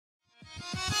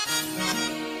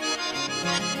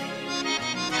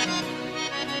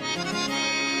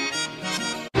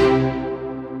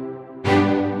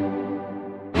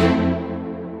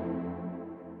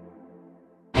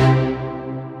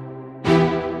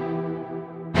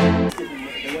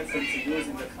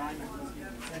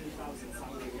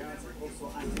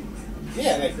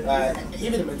Yeah, like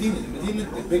even in Medina,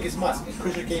 the biggest mosque, and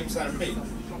Christian came inside and prayed.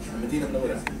 Medina,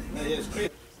 Florida. Yeah, it's crazy.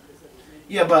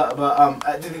 Yeah, but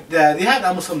they have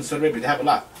almost some in Saudi Arabia. They have a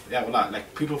lot. They have a lot.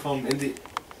 Like people from India.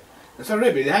 In Saudi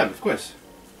Arabia, they have, of course.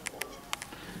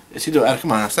 Yes, you do.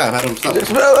 Come on, stop. I don't stop. Don't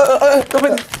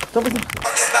put them.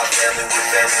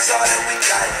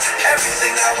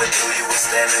 Everything I went through, you were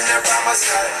standing there by my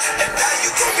side, and now you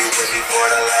gon' be with me for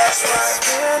the last ride.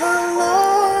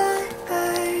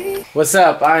 What's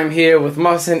up? I'm here with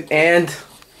Mohsen and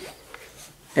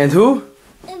who?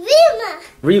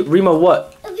 Rima. Rima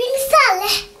what? Rima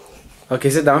Saleh. Okay,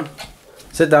 sit down.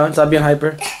 Sit down. Stop being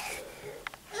hyper.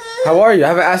 How are you? I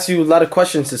haven't asked you a lot of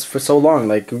questions for so long.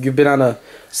 Like you've been on a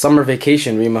summer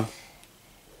vacation, Rima.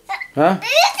 Huh?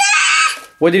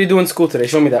 What did you do in school today?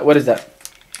 Show me that. What is that?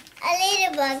 A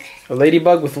ladybug. A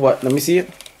ladybug with what? Let me see it.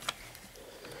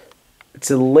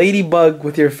 It's a ladybug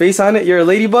with your face on it. You're a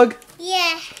ladybug?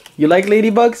 Yeah. You like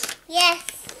ladybugs? Yes.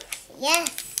 Yes.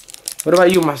 What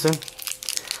about you, Mohsen?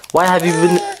 Why have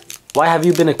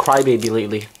you been a crybaby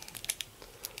lately?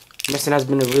 Mohsen has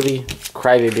been a really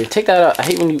crybaby. Take that out. I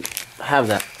hate when you have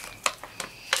that.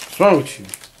 What's wrong with you?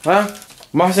 Huh?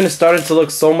 Mohsen is starting to look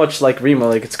so much like Rima.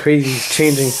 Like it's crazy. He's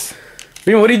changing.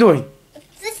 Rima, what are you doing?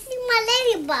 Fixing my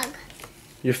ladybug.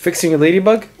 You're fixing your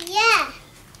ladybug? Yeah.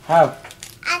 How?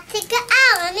 I take it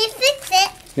out. Let me fix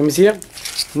it. Let me see it.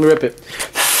 Let me rip it.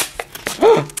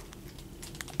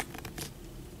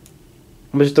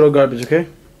 I'm gonna just throw garbage, okay?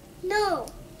 No.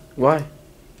 Why?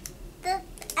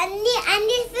 I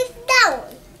need to fix that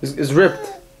one. It's ripped.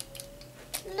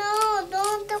 No,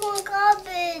 don't throw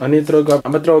garbage. I need to throw garbage.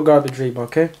 I'm gonna throw a garbage, Rima,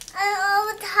 okay? I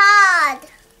worked hard.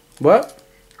 What?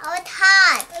 I worked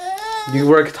hard. You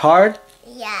worked hard?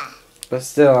 Yeah. But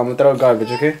still, I'm gonna throw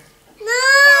garbage, okay?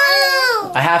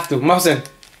 No. I have to. Mohsen,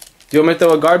 do you want me to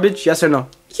throw a garbage? Yes or no?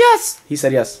 Yes! He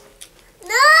said yes.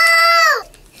 No.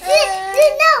 No.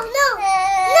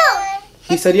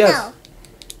 He said yes. No.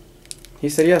 He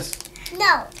said yes.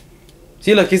 No.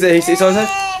 See, look, he said, he saw his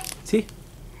See?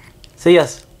 Say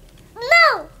yes.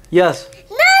 No. Yes.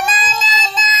 No.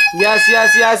 Yes.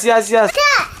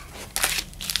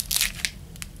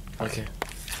 Okay.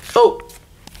 Oh!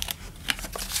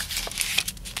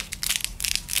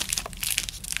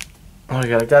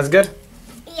 Okay, like that's good?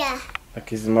 Yeah.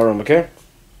 Okay, he's in my room, okay?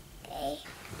 Okay.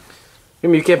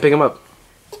 Rima, you can't pick him up.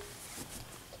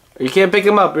 You can't pick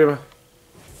him up, Rima.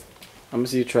 I'm gonna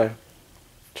see you try.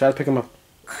 Try to pick him up.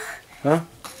 Huh?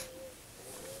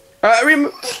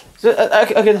 Rima!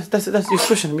 Okay, that's you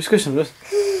squish him, Just,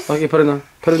 okay, put it down.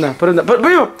 Put it down.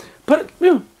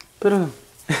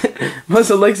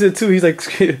 Muscle likes it too, he's like,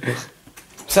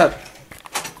 stop.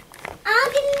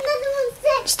 I'll get another one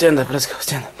sick. Stand up, let's go,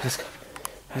 stand up.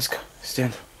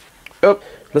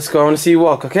 Let's go, I wanna see you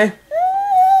walk, okay?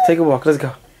 Take a walk, let's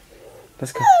go.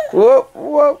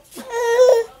 Whoa.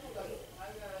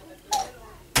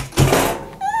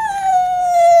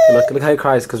 Look how he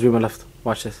cries because Rima left.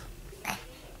 Watch this.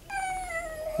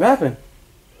 What happened?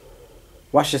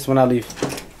 Watch this when I leave.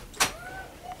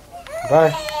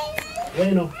 Bye.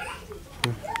 وينه؟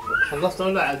 خلصت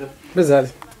ولا عاد؟ بس هذه.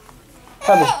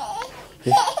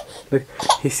 Look,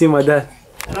 he see my dad.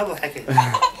 أنا ضحكت.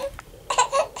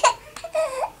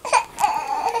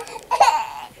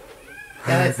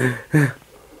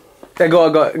 Yeah,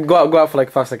 go out for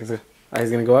like 5 seconds.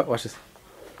 He's gonna go out. Watch this.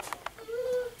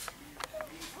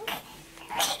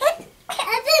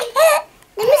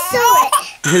 Let me sew it.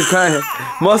 He's crying.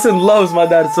 Mohsen loves my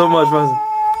dad so much, Mohsen.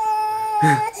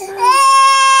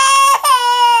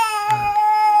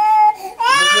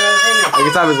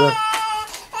 Look, time is up.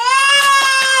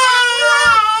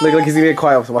 Look, he's gonna get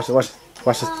quiet. Watch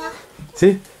this.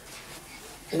 See?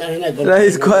 No,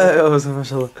 he's quiet. Oh,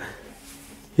 mashallah.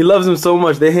 He loves him so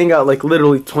much. They hang out like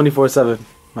literally 24/7.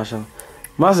 Mashallah.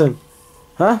 Mohsen,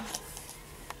 huh?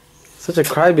 Such a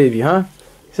crybaby, huh?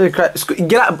 Such a cry.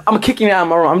 Get out! I'm kicking you out of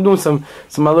my room. I'm doing some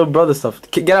my little brother stuff.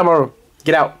 Get out of my room.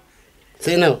 Get out.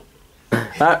 Say no.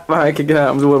 I can get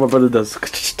out. I'm doing what my brother does.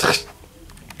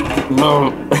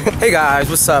 Hey guys,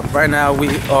 what's up? Right now what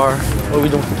are we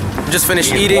doing? We just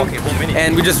finished eating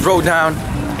and we just wrote down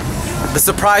the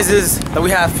surprises that we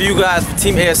have for you guys for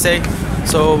Team ASA.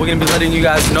 So we're gonna be letting you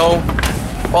guys know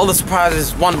all the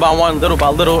surprises one by one, little by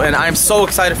little, and I'm so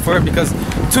excited for it because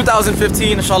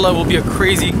 2015, inshallah, will be a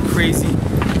crazy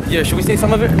year. Should we say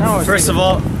some of it now? First of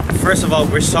all,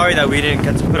 we're sorry that we didn't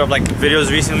get to put up like videos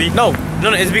recently. No,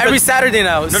 it's because every Saturday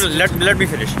now. No, let me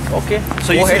finish. Okay.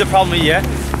 So you see the problem, yeah?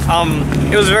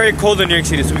 it was very cold in New York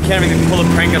City, so we can't really pull a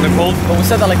prank in the cold. But we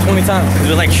said that like 20 times. Cause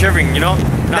we're like shivering, you know.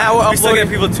 Now we're we still get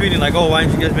uploading. people tweeting like, "Oh, why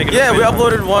didn't you guys make it?" Yeah, we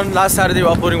uploaded one last Saturday. We're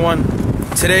uploading one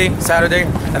today, Saturday,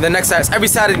 and then next Saturday. Every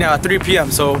Saturday now at 3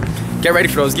 p.m. So get ready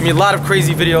for those. Give me a lot of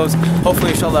crazy videos.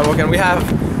 Hopefully, inshallah, we're gonna. We have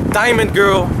Diamond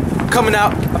Girl coming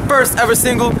out, a first ever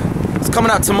single. It's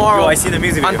coming out tomorrow. Yo, I see the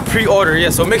music video. On pre-order, yeah.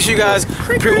 So make sure you guys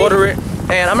pre-order it.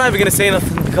 And I'm not even gonna say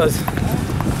nothing because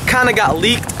it kind of got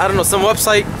leaked. I don't know, some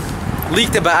website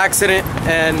leaked it by accident,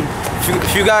 and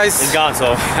if you guys, It's gone,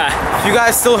 so. if you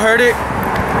guys still heard it,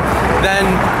 then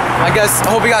I guess I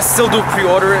hope you guys still do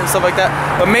pre-order it and stuff like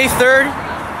that. But May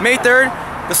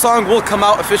 3rd, the song will come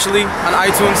out officially on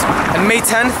iTunes, and May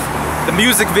 10th, the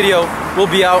music video will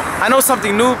be out. I know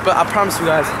something new, but I promise you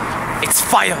guys, it's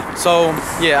fire. So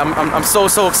yeah, I'm so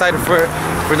excited for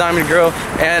Diamond Girl,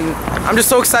 and I'm just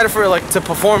so excited for like to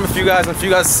perform with you guys and for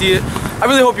you guys to see it. I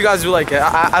really hope you guys do like it.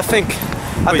 I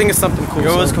think it's something cool.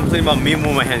 You're always complaining about me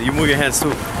moving my hands. You move your hands too.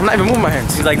 I'm not even moving my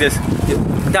hands. She's like this.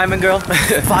 Diamond Girl,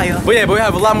 fire. But yeah, but we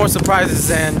have a lot more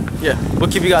surprises, and yeah, we'll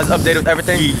keep you guys updated with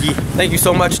everything. Thank you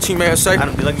so much, Team ASA. I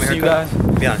don't you like my See you haircut.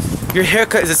 guys. Be honest. Your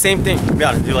haircut is the same thing. Be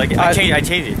honest. Do you like it? I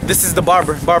changed it. This is the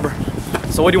barber.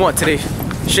 So what do you want today?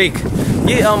 Shake.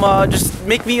 Yeah, just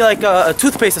make me like a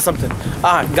toothpaste or something.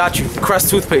 Got you. Crest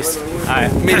toothpaste.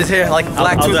 Alright. Made his hair like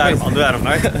black toothpaste. I'll do Adam,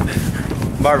 alright?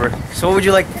 Barber, so what would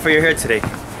you like for your hair today?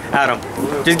 Adam,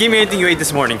 just give me anything you ate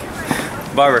this morning.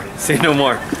 Barber, say no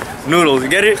more. Noodles,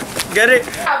 get it? Get it?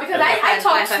 Yeah, because I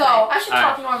talk slow. I should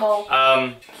talk normal.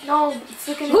 No, it's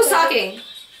looking. Who's talking?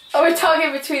 Oh, we're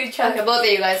talking between each other. Okay, both of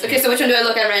you guys. Okay, so which one do I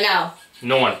look at right now?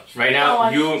 No one. Right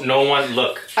now, no one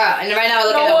look. Alright, and right now I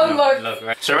look No at one them. look.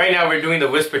 Right. So right now we're doing the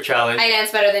whisper challenge. I dance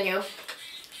better than you.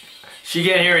 She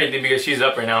can't hear anything because she's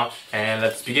up right now. And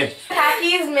let's begin.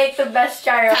 Packies make the best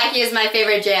gyro. Tacky is my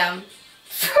favorite jam.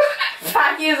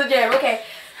 Packy is a jam. Okay.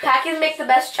 Packies make the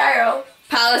best gyro.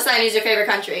 Palestine is your favorite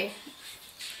country.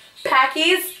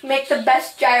 Packies make the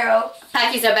best gyro.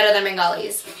 Pakis are better than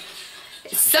Bengalis.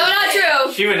 It's so not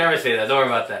true. She would never say that. Don't worry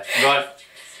about that. Go on.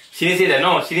 She didn't say that.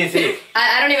 No, she didn't say it.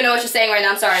 I don't even know what you're saying right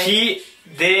now. I'm sorry. She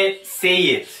did say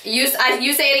it. You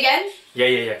say it again?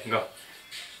 Yeah. Go.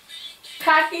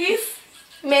 Packies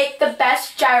make the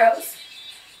best gyros.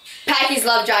 Pakis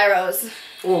love gyros.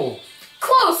 Oh.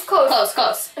 Close.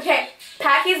 Okay.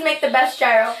 Packies make the best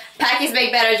gyro. Pakis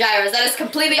make better gyros. That is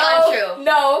completely untrue.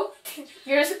 No.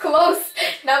 You're so close.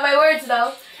 Not my words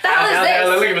though. The hell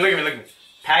is this? Look at me.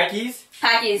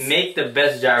 Pakis make the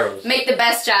best gyros. make the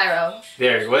best gyro.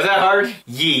 There. Was that hard?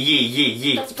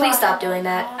 Yeah. Please stop doing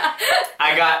that.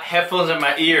 I got headphones in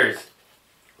my ears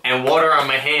and water on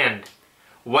my hand.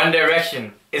 One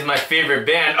Direction is my favorite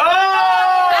band. Oh!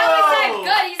 That was that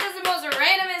good. He says the most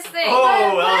randomest thing. Oh,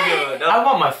 that was good. I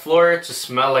want my floor to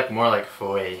smell like more like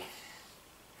Fouet.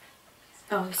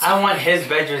 Oh, I want his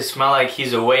bedroom to smell like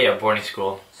he's away at boarding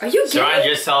school. Are you Surround gay?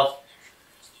 yourself.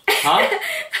 Huh?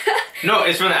 No,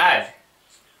 it's from the ad.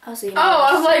 Oh, so you know. Oh,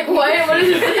 I was like, what? What is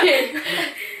it saying?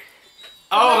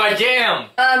 Oh, my jam.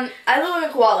 I look like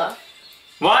a koala.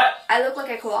 What? I look like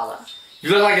a koala.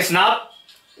 You look like a snob?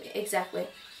 Exactly.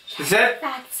 Is it?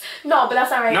 Facts. No, but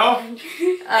that's not right.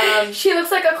 No? She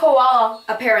looks like a koala.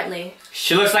 Apparently.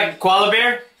 She looks like a koala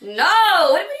bear? No!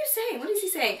 What are you saying? What is he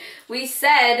saying? We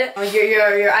said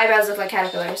your eyebrows look like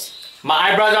caterpillars. My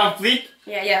eyebrows on fleek?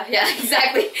 Yeah,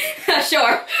 exactly.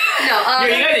 Sure. No, Yeah,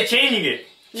 you guys are changing it.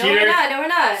 no, we're not. No, we're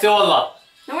not. Say Allah.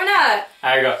 No, we're not.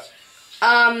 There you go.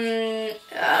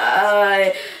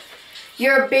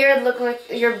 Your beard looks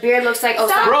like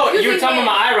Osama. Bro, you were talking about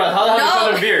my eyebrows. How the hell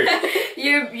is this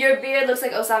beard? Your beard looks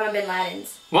like Osama bin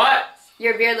Laden's. What?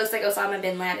 Your beard looks like Osama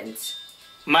bin Laden's.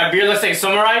 My beard looks like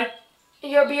samurai?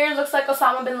 Your beard looks like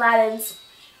Osama bin Laden's.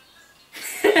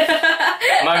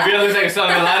 My beard looks like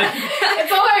Osama bin Laden?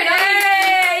 It's alright.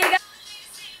 Hey, you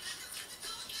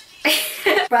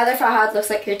got Brother Farhad looks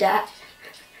like your dad.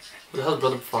 What the hell is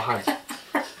Brother Farhad?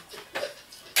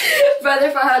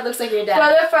 Brother Farhad looks like your dad.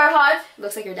 Brother Farhad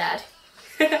Looks like your dad.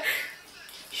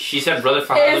 She said Brother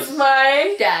Farhad is looks...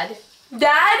 my Dad.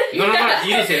 dad. No,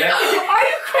 you didn't say that. Are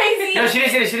you crazy? No, she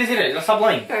didn't say that. No, stop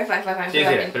lying. Fine. She didn't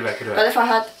say that. Put it back. Brother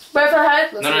Farhad Brother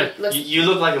Farhad. looks No. like You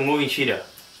look like a moving cheetah.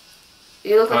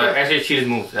 you look like Actually, a cheetah's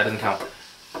move. That doesn't count.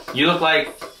 You look like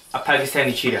a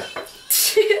Pakistani cheetah.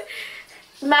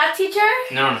 Math teacher.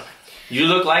 No. You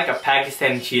look like a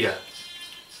Pakistani cheetah.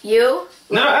 you.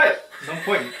 No, hey, don't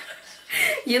point.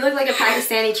 You look like a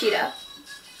Pakistani cheetah.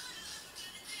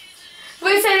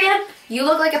 Wait, say it again. You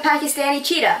look like a Pakistani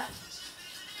cheetah.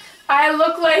 I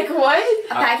look like what?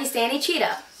 A Pakistani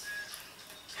cheetah.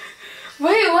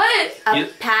 Wait, what? A You-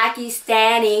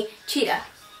 Pakistani cheetah.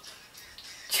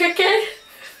 Chicken.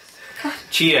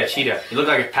 Cheetah. You look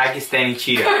like a Pakistani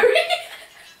cheetah. Curry.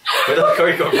 Where the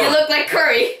curry come from? You look like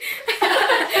curry.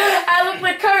 I look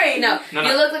like curry. No, No.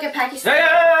 you look like a Pakistani.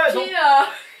 Yeah. Cheetah.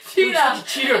 You're such a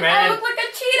cheetah, man. I look like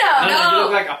a cheetah. No, you No.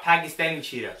 look like a Pakistani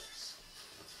cheetah.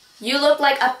 You look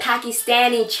like a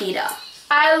Pakistani cheetah.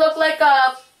 I look like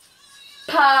a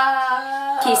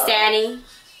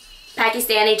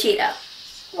Pakistani cheetah.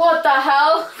 What the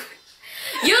hell?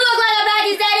 You look like a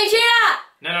Pakistani cheetah.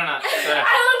 No. I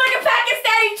look like a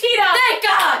Pakistani cheetah. Thank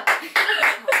God.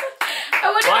 I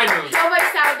wonder Why no? how my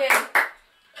sounded.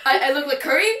 I look like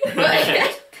curry.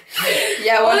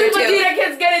 Yeah, I Only wonder too. Medina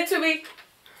kids get it to me.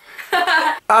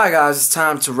 Alright guys, it's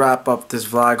time to wrap up this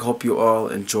vlog. Hope you all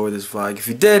enjoyed this vlog. If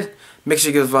you did, make sure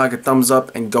you give this vlog a thumbs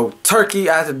up and go turkey.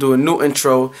 I had to do a new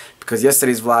intro because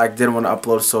yesterday's vlog didn't want to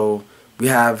upload, so we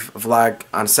have a vlog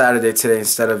on Saturday today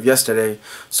instead of yesterday.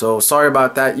 So sorry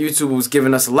about that. YouTube was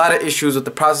giving us a lot of issues with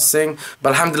the processing, but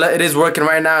alhamdulillah, it is working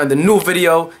right now, and the new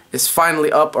video is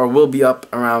finally up, or will be up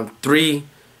around 3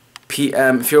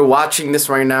 p.m. If you're watching this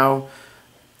right now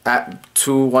at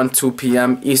 2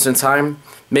 p.m. Eastern time,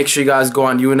 make sure you guys go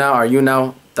on YouNow or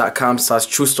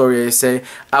younow.com/TrueStoryASA.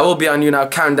 I will be on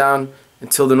YouNow, countdown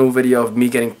until the new video of me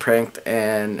getting pranked,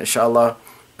 and inshallah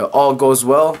it all goes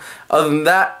well. Other than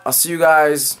that, I'll see you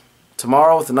guys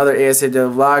tomorrow with another ASA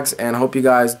Daily Vlogs, and I hope you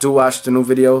guys do watch the new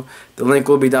video. The link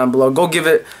will be down below. Go give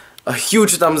it a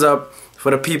huge thumbs up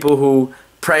for the people who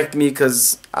pranked me,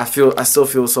 because I still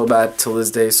feel so bad till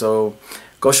this day. So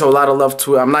go show a lot of love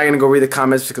to it. I'm not gonna go read the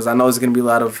comments because I know there's gonna be a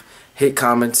lot of hate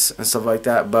comments and stuff like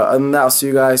that. But other than that, I'll see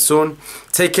you guys soon.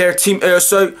 Take care, Team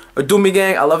ASA, Adumi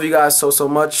gang. I love you guys so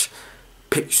much.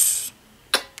 Peace.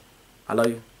 I love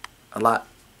you a lot.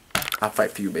 I'll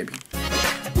fight for you, baby.